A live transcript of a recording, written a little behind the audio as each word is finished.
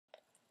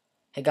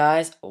Hey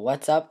guys,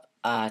 what's up?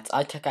 It's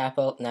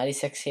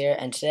iTechApple96 here,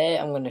 and today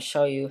I'm going to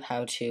show you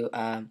how to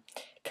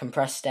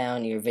compress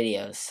down your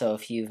videos. So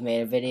if you've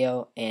made a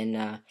video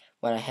in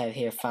what I have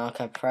here, Final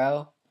Cut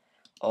Pro,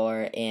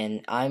 or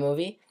in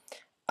iMovie,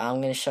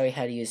 I'm going to show you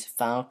how to use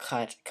Final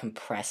Cut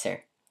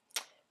Compressor.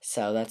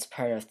 So that's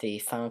part of the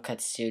Final Cut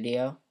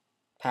Studio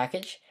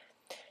package.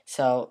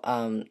 So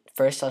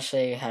first I'll show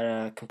you how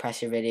to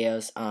compress your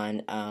videos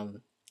on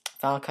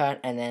Final Cut,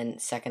 and then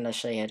second I'll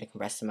show you how to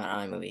compress them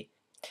on iMovie.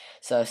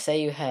 So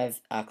say you have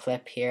a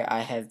clip here.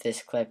 I have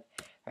this clip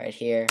right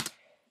here.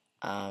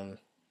 Let's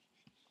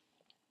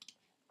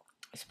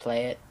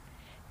play it.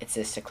 It's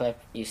just a clip.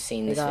 You've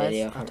seen this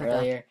video from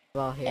earlier.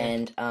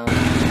 And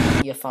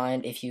you'll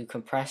find if you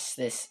compress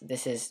this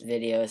is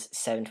video is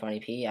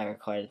 720p. I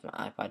recorded with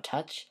my iPod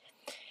Touch.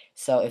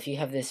 So if you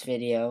have this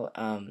video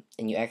and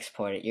you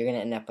export it, you're going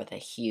to end up with a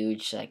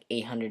huge like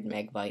 800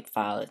 megabyte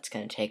file. It's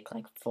going to take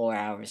like 4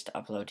 hours to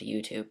upload to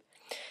YouTube.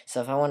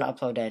 So if I want to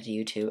upload that to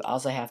YouTube,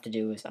 all I have to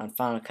do is on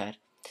Final Cut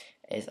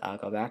is I'll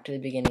go back to the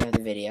beginning of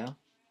the video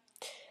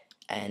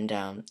and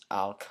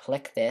I'll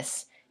click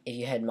this. If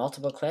you had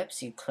multiple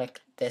clips, you click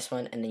this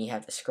one and then you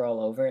have to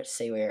scroll over it,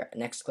 see where your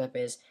next clip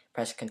is,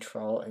 press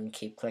Control and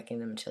keep clicking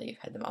them until you've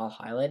had them all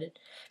highlighted.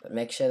 But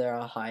make sure they're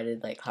all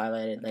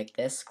highlighted like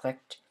this,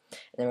 clicked. And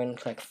then we're going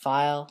to click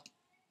File,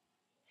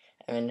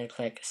 and we're going to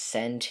click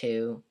Send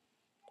to,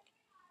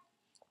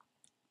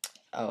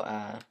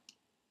 there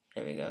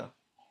we go,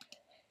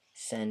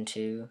 Send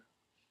to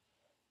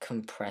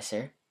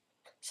Compressor.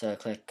 So I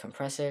click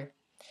Compressor.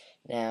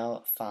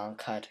 Now Final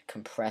Cut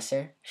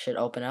Compressor should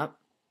open up.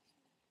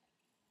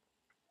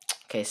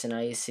 Okay, so now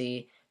you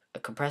see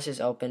the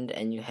compressor's opened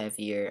and you have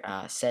your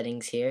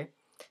settings here.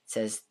 It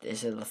says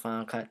this is the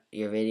Final Cut,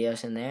 your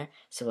videos in there.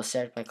 So we'll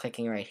start by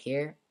clicking right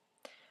here.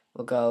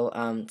 We'll go,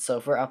 so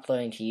if we're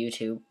uploading to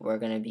YouTube, we're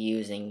going to be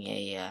using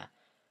a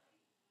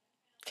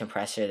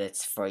compressor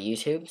that's for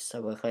YouTube.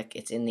 So we'll click,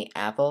 it's in the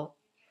Apple.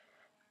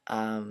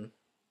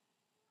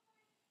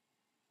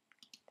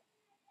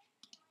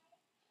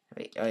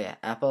 Wait, oh yeah,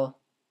 Apple.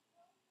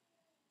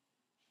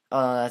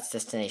 Oh no, that's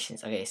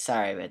destinations. Okay,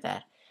 sorry about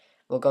that.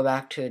 We'll go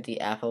back to the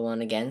Apple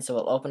one again. So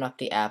we'll open up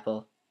the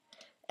Apple,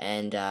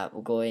 and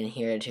we'll go in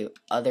here to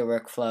Other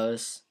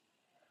Workflows,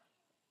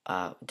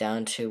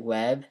 down to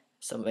Web.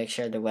 So make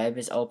sure the web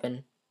is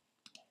open.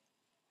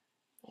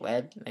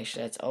 Web, make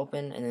sure that's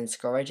open, and then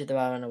scroll right to the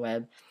bottom of the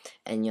web,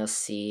 and you'll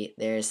see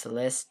there's the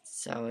list.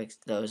 So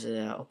those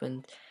are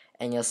open,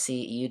 and you'll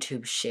see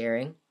YouTube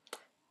sharing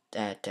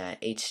at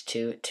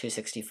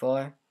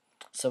H264.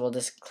 So we'll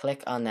just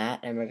click on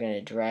that, and we're going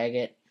to drag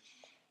it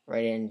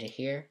right into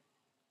here.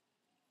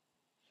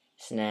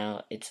 So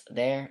now it's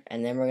there,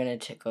 and then we're going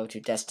to go to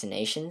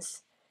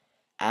Destinations,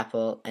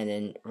 Apple, and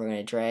then we're going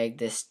to drag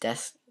this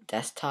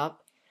desktop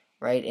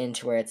right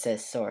into where it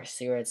says Source.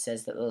 See where it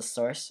says that little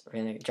source?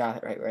 We're going to drop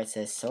it right where it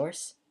says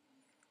Source.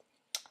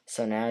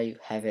 So now you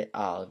have it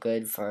all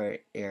good for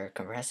your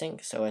compressing.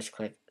 So let's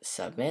click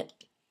Submit.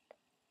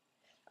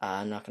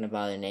 I'm not going to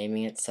bother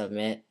naming it,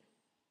 Submit.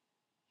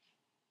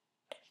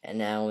 And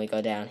now when we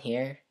go down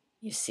here,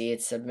 you see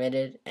it's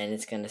submitted, and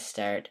it's going to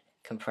start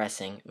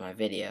compressing my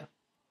video.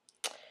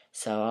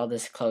 So I'll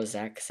just close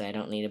that because I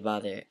don't need to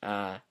bother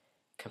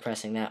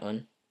compressing that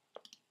one.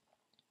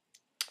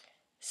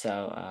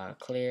 So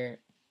clear,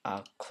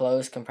 I'll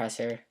close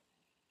compressor,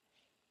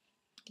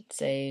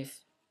 save,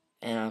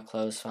 and I'll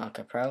close Final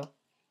Cut Pro.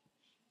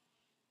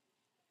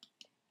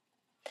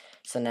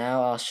 So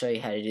now I'll show you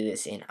how to do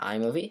this in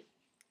iMovie.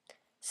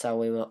 So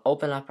we will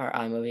open up our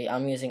iMovie.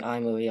 I'm using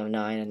iMovie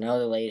 09. I know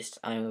the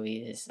latest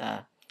iMovie is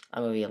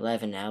iMovie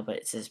 11 now, but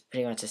it's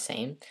pretty much the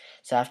same.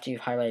 So after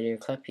you've highlighted your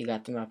clip, you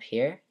got them up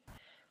here.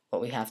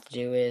 What we have to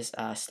do is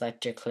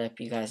select your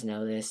clip, you guys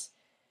know this,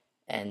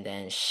 and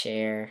then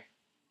share,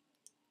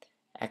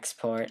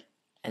 export,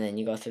 and then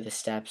you go through the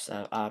steps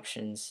of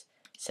options,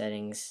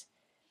 settings,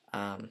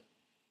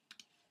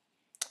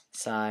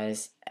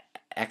 size,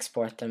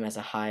 export them as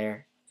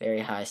a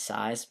very high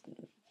size,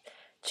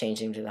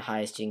 changing to the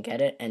highest you can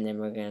get it, and then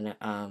we're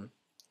gonna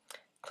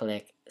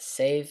click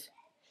save.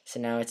 So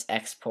now it's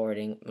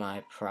exporting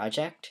my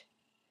project.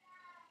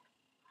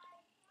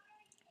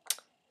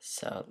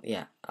 So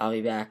yeah, I'll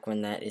be back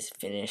when that is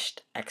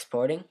finished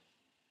exporting.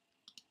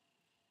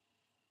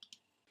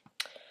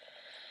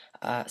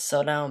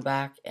 So now I'm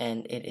back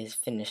and it is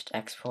finished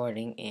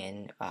exporting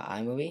in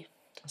iMovie.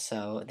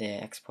 So the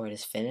export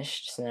is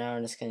finished. So now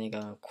I'm just going to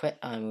go and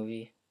quit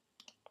iMovie.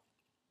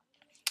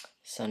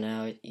 So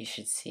now you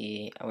should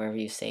see wherever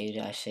you saved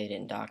it, I saved it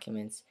in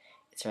Documents.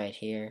 It's right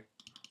here.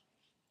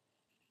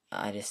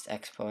 I just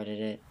exported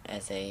it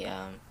as a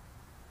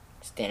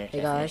standard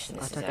definition.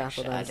 This is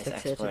actually, I just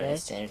exported it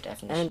as standard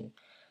definition,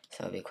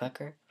 so it'll be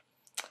quicker.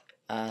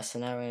 So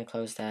now we're going to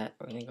close that.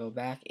 We're going to go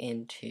back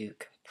into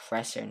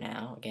Compressor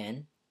now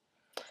again.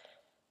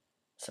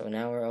 So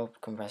now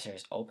compressor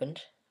is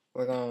opened.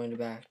 We're going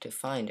back to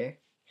Finder,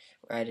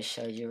 where I just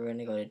showed you. We're going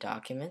to go to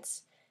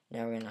Documents.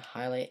 Now we're going to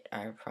highlight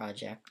our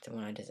project, the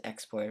one I just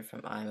exported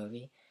from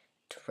iMovie,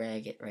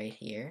 drag it right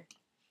here,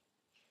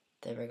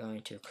 Then we're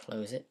going to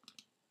close it.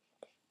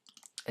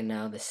 And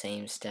now the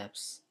same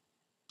steps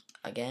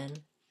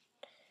again.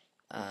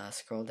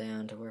 Scroll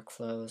down to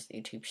workflows,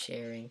 YouTube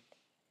sharing,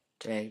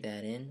 drag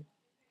that in,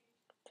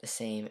 the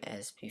same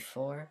as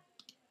before.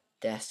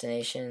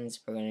 Destinations,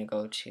 we're going to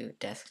go to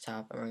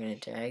desktop, and we're going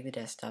to drag the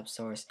desktop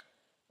source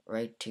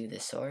right to the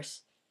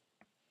source.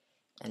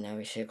 And now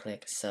we should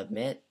click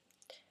submit,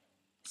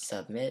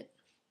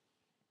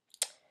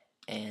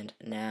 and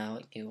now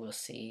you will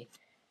see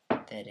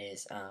that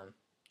is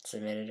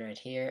submitted right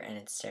here, and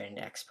it's starting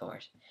to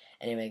export.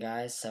 Anyway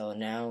guys, so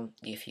now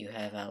if you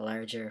have a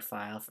larger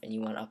file and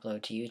you want to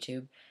upload to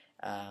YouTube,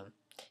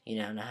 you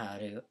now know how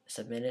to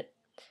submit it.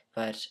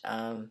 But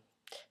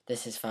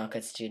this is Final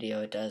Cut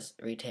Studio. It does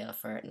retail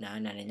for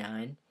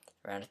 $9.99,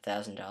 around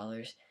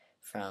 $1,000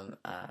 from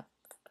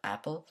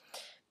Apple.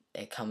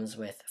 It comes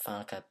with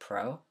Final Cut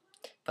Pro,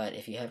 but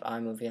if you have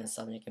iMovie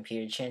installed on your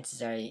computer,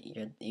 chances are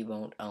you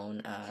won't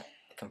own a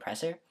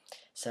compressor.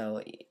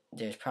 So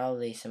there's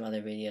probably some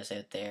other videos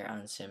out there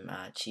on some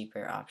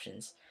cheaper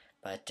options.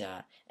 But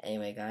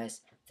anyway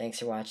guys, thanks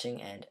for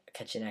watching, and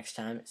catch you next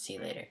time. See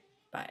you later.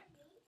 Bye.